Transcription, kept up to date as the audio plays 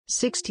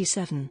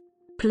67.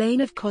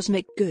 Plane of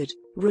Cosmic Good,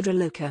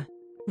 Rudraloka.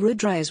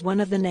 Rudra is one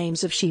of the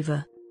names of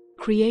Shiva.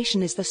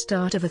 Creation is the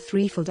start of a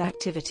threefold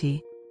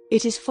activity.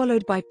 It is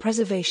followed by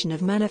preservation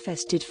of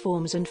manifested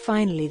forms and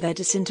finally their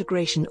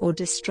disintegration or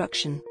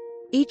destruction.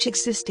 Each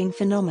existing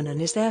phenomenon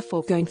is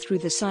therefore going through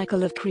the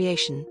cycle of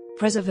creation,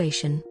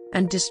 preservation,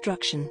 and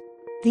destruction.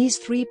 These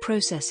three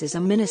processes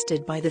are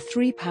ministered by the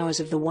three powers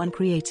of the one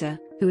Creator,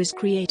 who is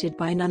created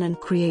by none and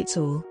creates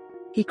all.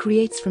 He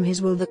creates from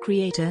his will the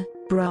Creator,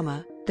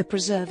 Brahma, the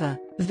Preserver,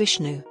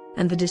 Vishnu,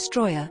 and the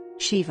Destroyer,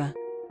 Shiva.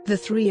 The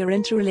three are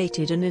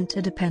interrelated and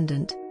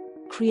interdependent.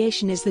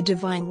 Creation is the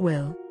divine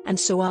will, and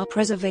so are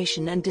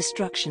preservation and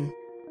destruction.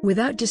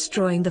 Without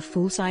destroying the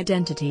false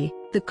identity,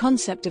 the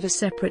concept of a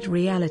separate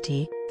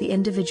reality, the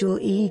individual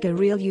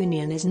ego-real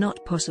union is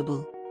not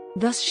possible.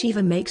 Thus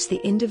Shiva makes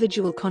the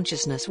individual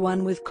consciousness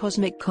one with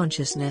cosmic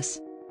consciousness.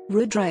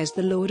 Rudra is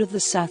the lord of the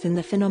south in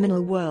the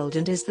phenomenal world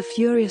and is the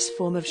furious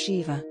form of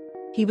Shiva.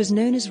 He was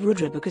known as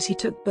Rudra because he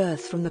took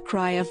birth from the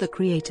cry of the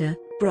Creator,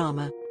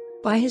 Brahma.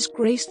 By his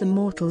grace the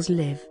mortals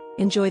live,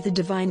 enjoy the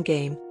divine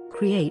game,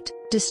 create,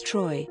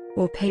 destroy,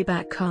 or pay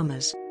back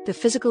karmas, the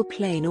physical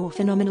plane or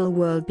phenomenal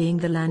world being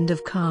the land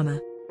of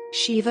karma.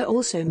 Shiva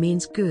also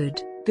means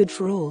good, good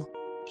for all.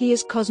 He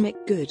is cosmic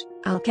good,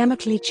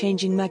 alchemically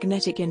changing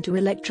magnetic into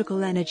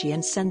electrical energy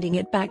and sending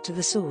it back to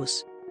the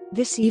source.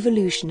 This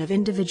evolution of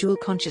individual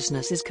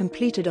consciousness is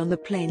completed on the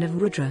plane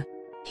of Rudra.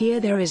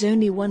 Here there is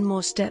only one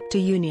more step to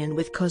union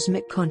with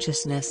cosmic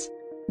consciousness.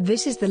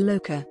 This is the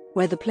Loka,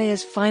 where the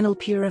player's final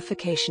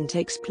purification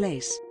takes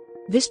place.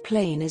 This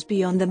plane is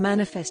beyond the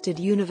manifested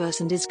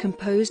universe and is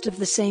composed of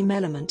the same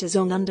element as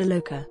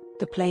Anandaloka,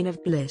 the plane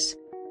of bliss.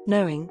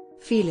 Knowing,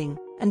 feeling,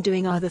 and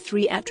doing are the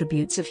three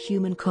attributes of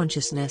human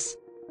consciousness.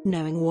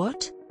 Knowing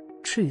what?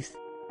 Truth.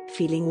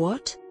 Feeling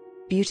what?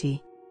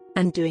 Beauty.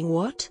 And doing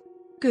what?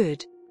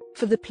 Good.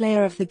 For the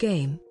player of the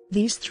game,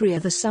 these three are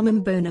the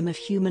summum bonum of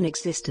human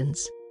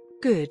existence.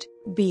 Good,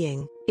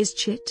 being, is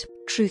Chit,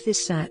 truth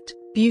is Sat,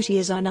 beauty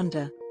is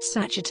Ananda,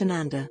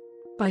 Satchitananda.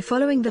 By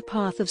following the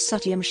path of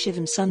Satyam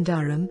Shivam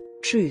Sundaram,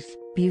 truth,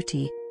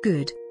 beauty,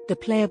 good, the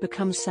player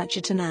becomes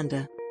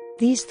Satchitananda.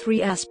 These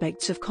three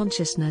aspects of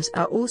consciousness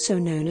are also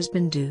known as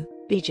Bindu,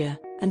 Bija,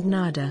 and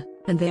Nada,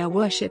 and they are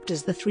worshipped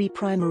as the three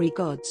primary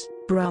gods,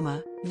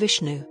 Brahma,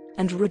 Vishnu,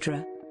 and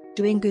Rudra.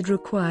 Doing good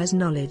requires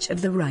knowledge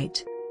of the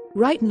right.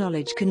 Right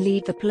knowledge can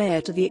lead the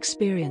player to the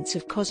experience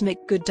of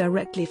cosmic good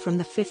directly from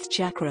the fifth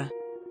chakra.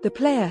 The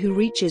player who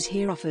reaches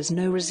here offers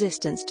no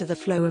resistance to the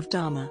flow of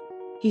Dharma.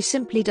 He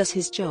simply does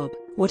his job,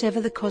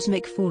 whatever the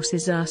cosmic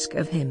forces ask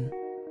of him.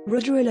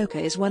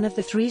 Rudraloka is one of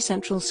the three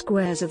central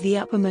squares of the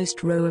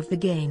uppermost row of the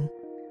game.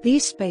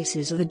 These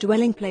spaces are the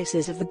dwelling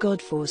places of the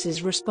god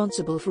forces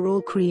responsible for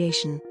all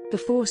creation, the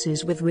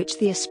forces with which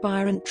the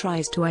aspirant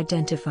tries to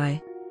identify.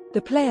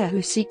 The player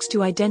who seeks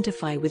to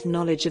identify with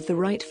knowledge of the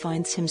right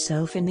finds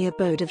himself in the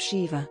abode of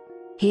Shiva.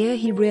 Here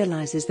he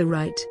realizes the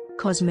right,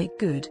 cosmic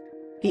good.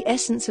 The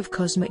essence of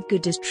cosmic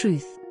good is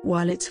truth,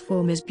 while its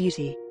form is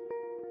beauty.